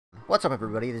What's up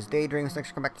everybody, this is DaYDreaMz. Thanks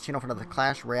for coming back to the channel for another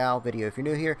Clash Royale video. If you're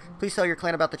new here, please tell your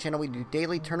clan about the channel. We do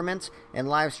daily tournaments and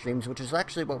live streams, which is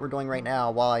actually what we're doing right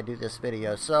now while I do this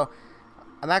video. So,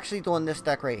 I'm actually doing this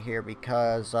deck right here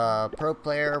because pro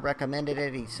player recommended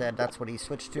it. He said that's what he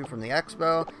switched to from the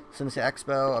Expo, since the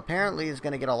Expo apparently is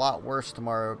going to get a lot worse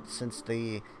tomorrow since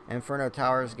the Inferno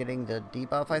Tower is getting the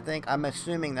debuff, I think. I'm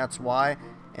assuming that's why.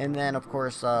 And then, of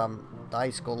course, the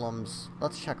Ice Golems.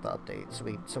 Let's check the update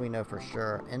so we know for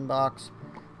sure. Inbox.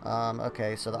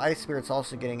 Okay, so the Ice Spirit's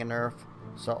also getting a nerf.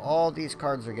 So all these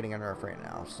cards are getting a nerf right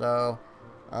now. So,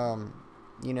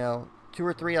 you know, 2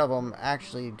 or 3 of them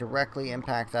actually directly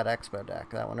impact that Expo deck.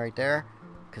 That one right there,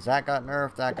 because that got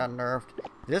nerfed, that got nerfed.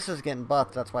 This is getting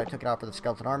buffed. That's why I took it out for the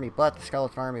Skeleton Army. But the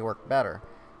Skeleton Army worked better.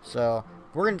 So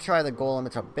we're going to try the Golem.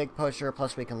 It's a big pusher.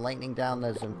 Plus we can lightning down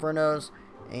those Infernos.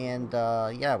 And,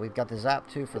 yeah, we've got the Zap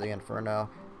too for the Inferno.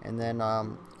 And then,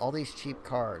 all these cheap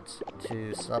cards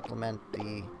to supplement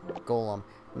the Golem.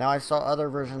 Now, I saw other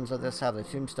versions of this have the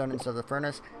Tombstone instead of the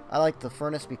Furnace. I like the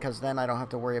Furnace because then I don't have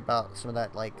to worry about some of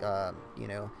that, like, you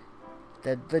know,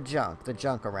 the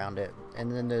junk around it. And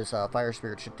then those, Fire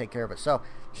Spirits should take care of it. So,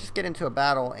 let's just get into a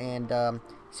battle and,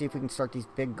 see if we can start these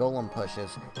big Golem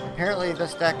pushes. Apparently,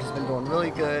 this deck has been doing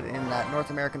really good in that North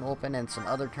American Open and some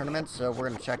other tournaments, so we're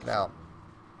going to check it out.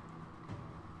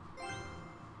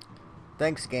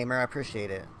 Thanks, Gamer. I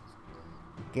appreciate it.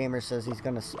 Gamer says he's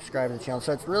going to subscribe to the channel.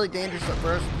 So it's really dangerous at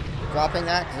first, dropping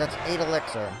that, because that's 8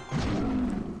 elixir.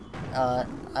 I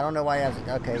don't know why he has it.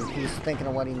 Okay, he's thinking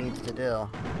of what he needs to do.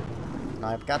 Now,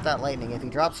 I've got that lightning. If he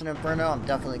drops an Inferno, I'm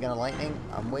definitely going to lightning.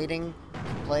 I'm waiting to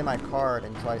play my card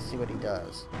until I see what he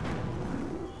does.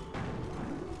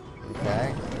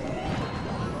 Okay.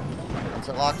 Once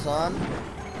it locks on,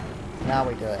 now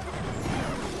we do it.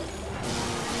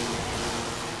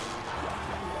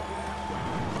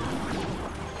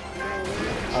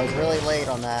 I was really late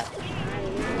on that.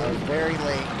 I was very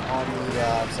late on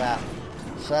the Zap.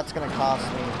 So that's going to cost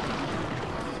me.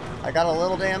 I got a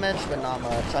little damage, but not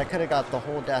much. I could have got the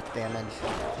whole death damage.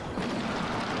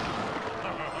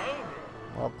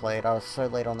 Well played. I was so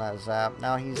late on that Zap.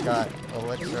 Now he's got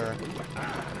elixir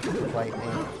to fight me.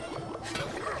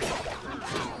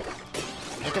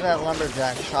 Look at that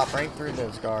Lumberjack chop right through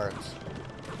those guards.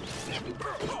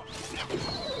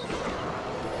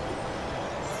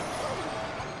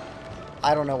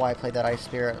 I don't know why I played that Ice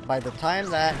Spirit. By the time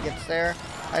that gets there,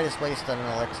 I just wasted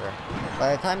an elixir.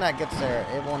 By the time that gets there,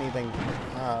 it won't even...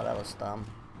 Oh, that was dumb.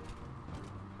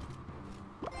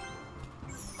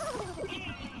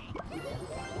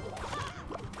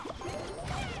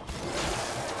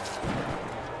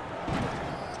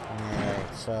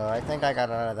 Alright, so I think I got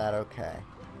out of that okay.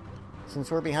 Since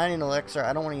we're behind an elixir,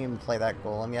 I don't want to even play that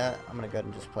Golem yet. I'm going to go ahead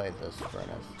and just play this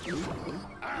Furnace.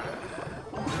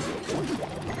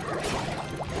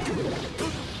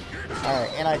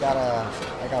 Alright, and I got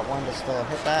one to still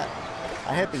hit that.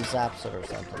 I hope he zaps it or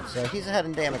something. So he's ahead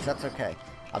in damage, that's okay.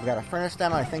 I've got a Furnace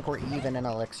down, and I think we're even in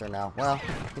elixir now. Well,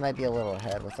 he might be a little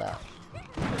ahead with that.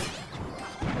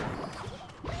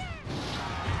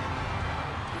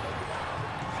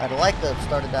 I'd like to have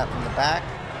started that from the back.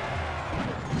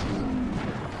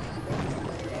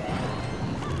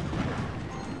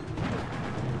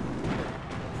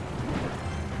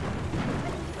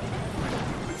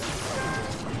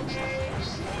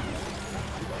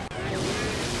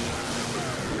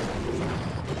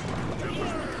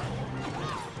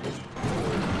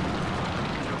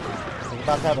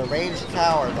 About to have a ranged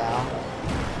tower now.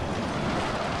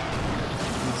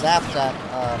 He zaps that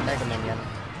Mega Minion.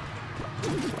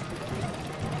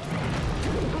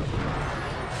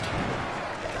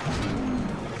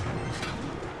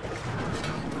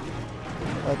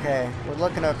 Okay, we're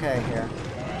looking okay here.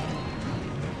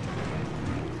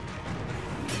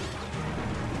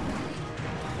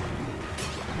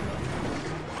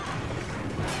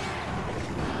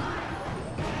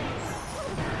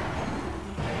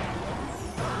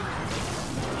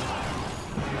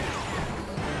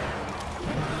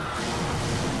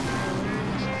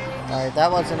 Alright,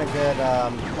 that wasn't a good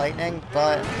lightning,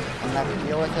 but I'm gonna have to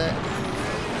deal with it.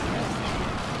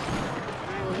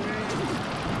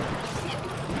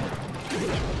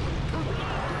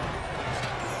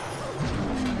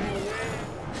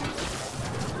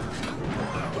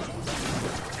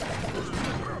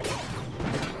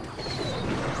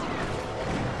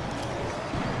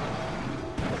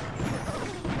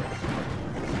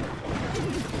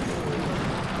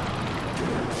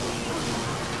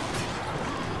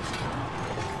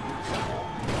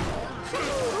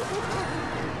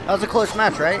 That was a close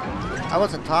match, right? I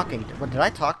wasn't talking. What, did I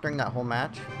talk during that whole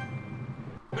match?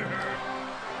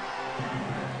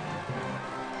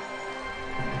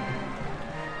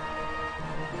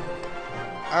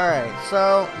 Alright,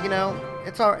 so, you know,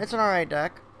 it's an alright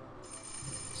deck.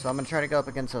 So I'm going to try to go up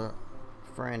against a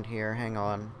friend here. Hang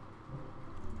on.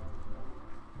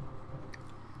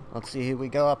 Let's see who we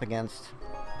go up against.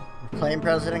 We're playing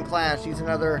President Clash. He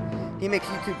makes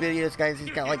YouTube videos, guys.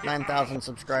 He's got like 9,000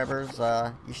 subscribers.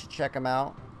 You should check him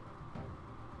out.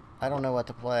 I don't know what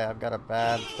to play. I've got a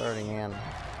bad starting hand.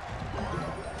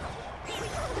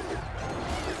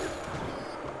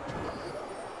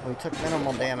 We took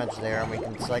minimal damage there, and we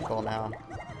can cycle now.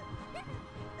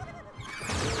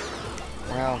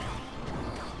 Well,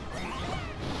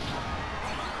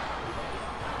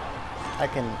 I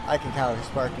can counter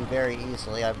Sparky very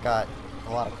easily. I've got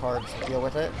a lot of cards to deal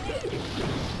with it.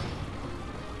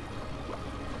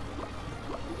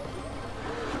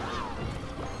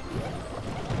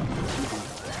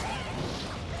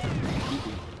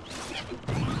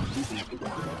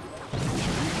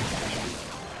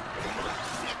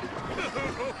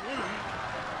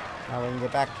 Now we can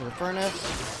get back to the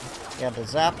furnace. We have to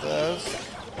zap those.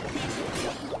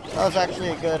 That was actually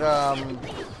a good,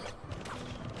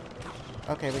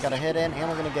 okay, we got a hit in, and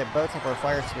we're going to get both of our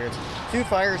fire spirits. 2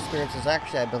 fire spirits is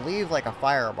actually, I believe, like a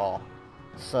fireball.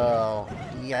 So,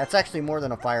 yeah, it's actually more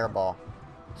than a fireball.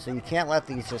 So you can't let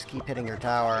these just keep hitting your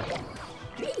tower.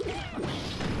 So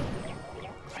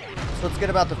what's good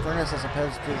about the furnace as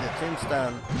opposed to the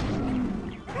tombstone?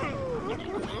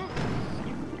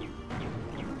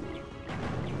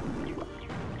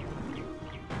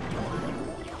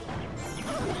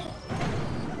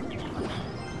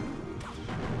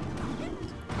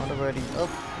 Oh,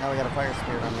 now we got a fire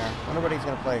spirit on there. Wonder what he's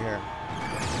gonna play here.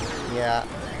 Yeah.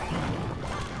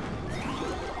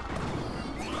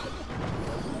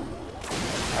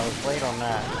 I was late on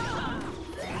that.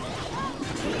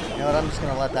 You know what? I'm just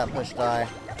gonna let that push die.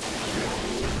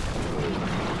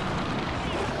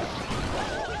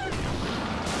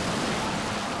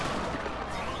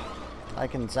 I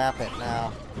can zap it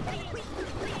now.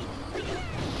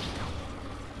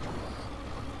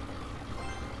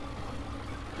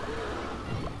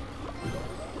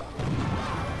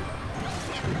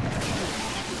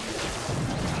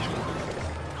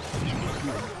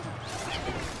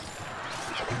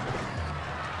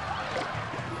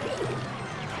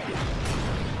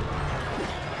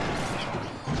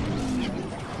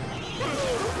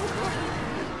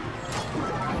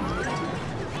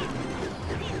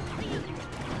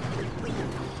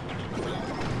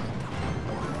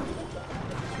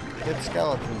 Good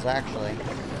skeletons, actually.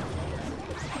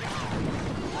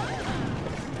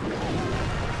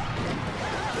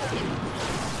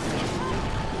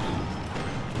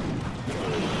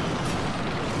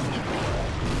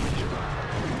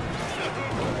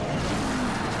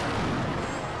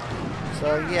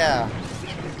 So yeah,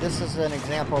 this is an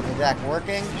example of the deck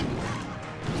working.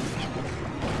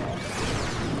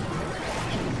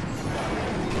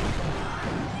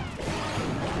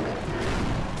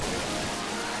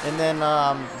 And then,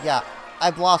 yeah,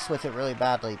 I've lost with it really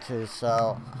badly too,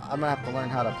 so I'm gonna have to learn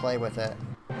how to play with it.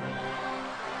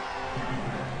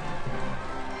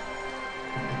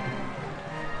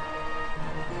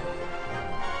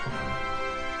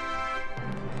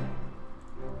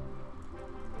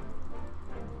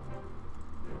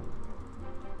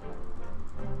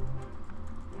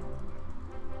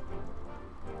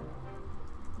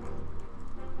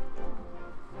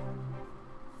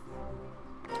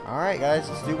 Alright guys,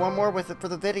 let's do one more with it for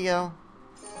the video.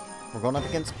 We're going up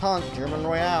against Punk, German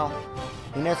Royale.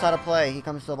 He knows how to play. He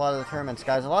comes to a lot of the tournaments.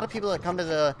 Guys, a lot of people that come to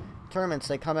the tournaments,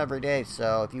 they come every day.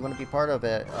 So if you want to be part of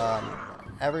it,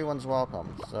 everyone's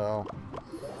welcome. So,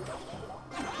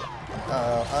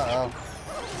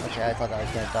 okay, I thought I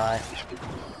was going to die.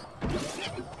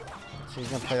 So he's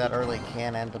going to play that early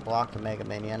cannon to block the Mega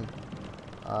Minion.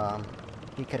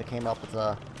 He could have came up with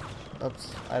a...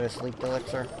 Oops, I just leaked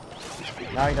Elixir.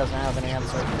 Now he doesn't have an answer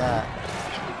for that.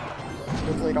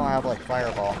 Hopefully don't have, like,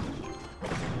 Fireball.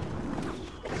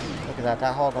 Look at that.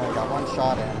 That hog only got 1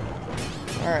 shot in.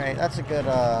 Alright, that's a good,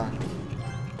 that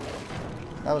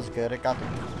was good. It got the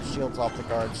shields off the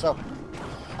guard. So,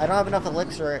 I don't have enough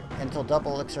Elixir until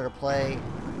double Elixir to play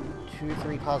 2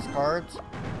 3-cost cards.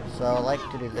 So, I like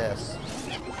to do this.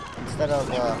 Instead of,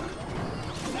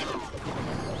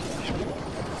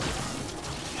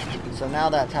 so now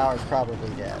that tower's probably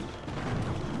dead.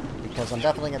 Because I'm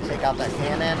definitely going to take out that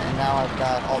cannon, and now I've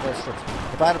got all those strips.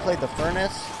 If I had played the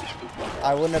furnace,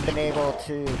 I wouldn't have been able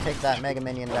to take that Mega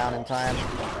Minion down in time.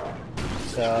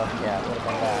 So, yeah, it would have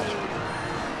been bad.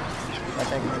 That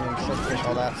Mega Minion should take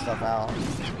all that stuff out.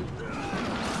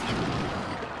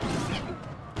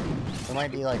 There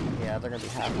might be like, yeah, they're going to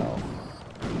be half health.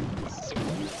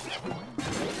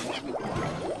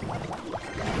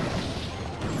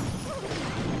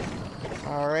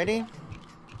 Alrighty.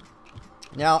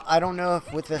 Now, I don't know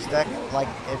if with this deck, like,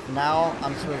 if now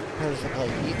I'm supposed to play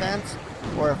defense,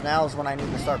 or if now is when I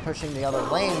need to start pushing the other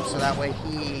lane, so that way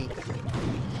he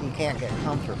can't get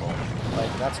comfortable.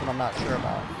 Like, that's what I'm not sure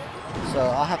about. So,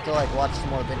 I'll have to, like, watch some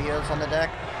more videos on the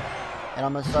deck, and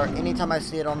I'm going to start, anytime I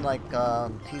see it on, like,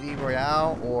 TV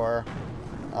Royale, or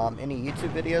any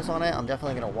YouTube videos on it, I'm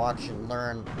definitely going to watch and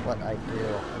learn what I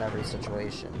do in every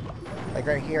situation. Like,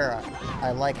 right here,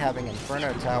 I like having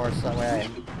Inferno Towers, so that way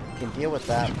I can deal with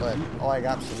that, but all I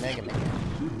got is a Mega Man.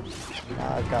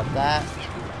 Now I've got that.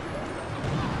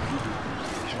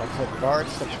 I'll put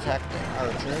guards to protect the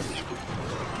archers.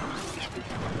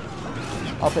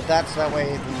 I'll put that so that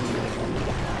way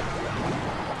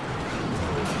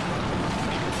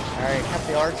Alright, kept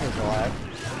the archers alive.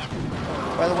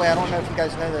 By the way, I don't know if you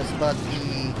guys know this, but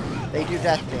they do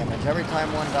death damage. Every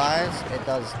time one dies, it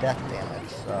does death damage,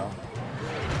 so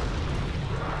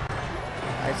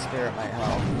Ice Spirit might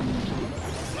help.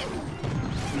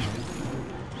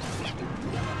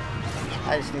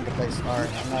 I just need to play smart.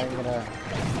 I'm not even gonna...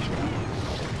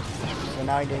 So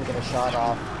now he didn't get a shot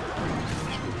off.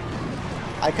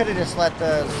 I could have just let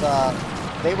those,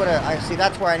 they would have... See,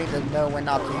 that's where I need to know when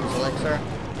not to use Elixir,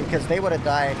 because they would have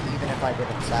died even if I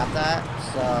didn't sap that,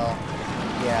 so...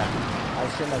 Yeah, I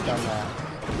shouldn't have done that.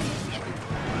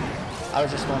 I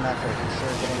was just going after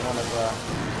sure getting one of the...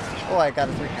 Oh, I got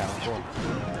a 3 count. Cool.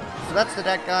 So that's the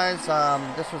deck, guys.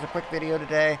 This was a quick video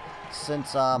today,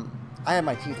 since I had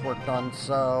my teeth worked on,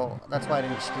 so that's why I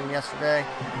didn't stream yesterday.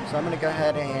 So I'm going to go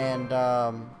ahead and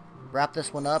wrap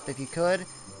this one up. If you could,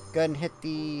 go ahead and hit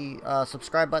the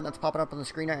subscribe button that's popping up on the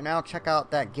screen right now. Check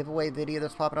out that giveaway video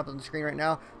that's popping up on the screen right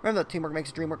now. Remember that teamwork makes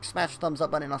the dream work. Smash the thumbs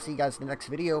up button, and I'll see you guys in the next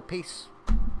video. Peace.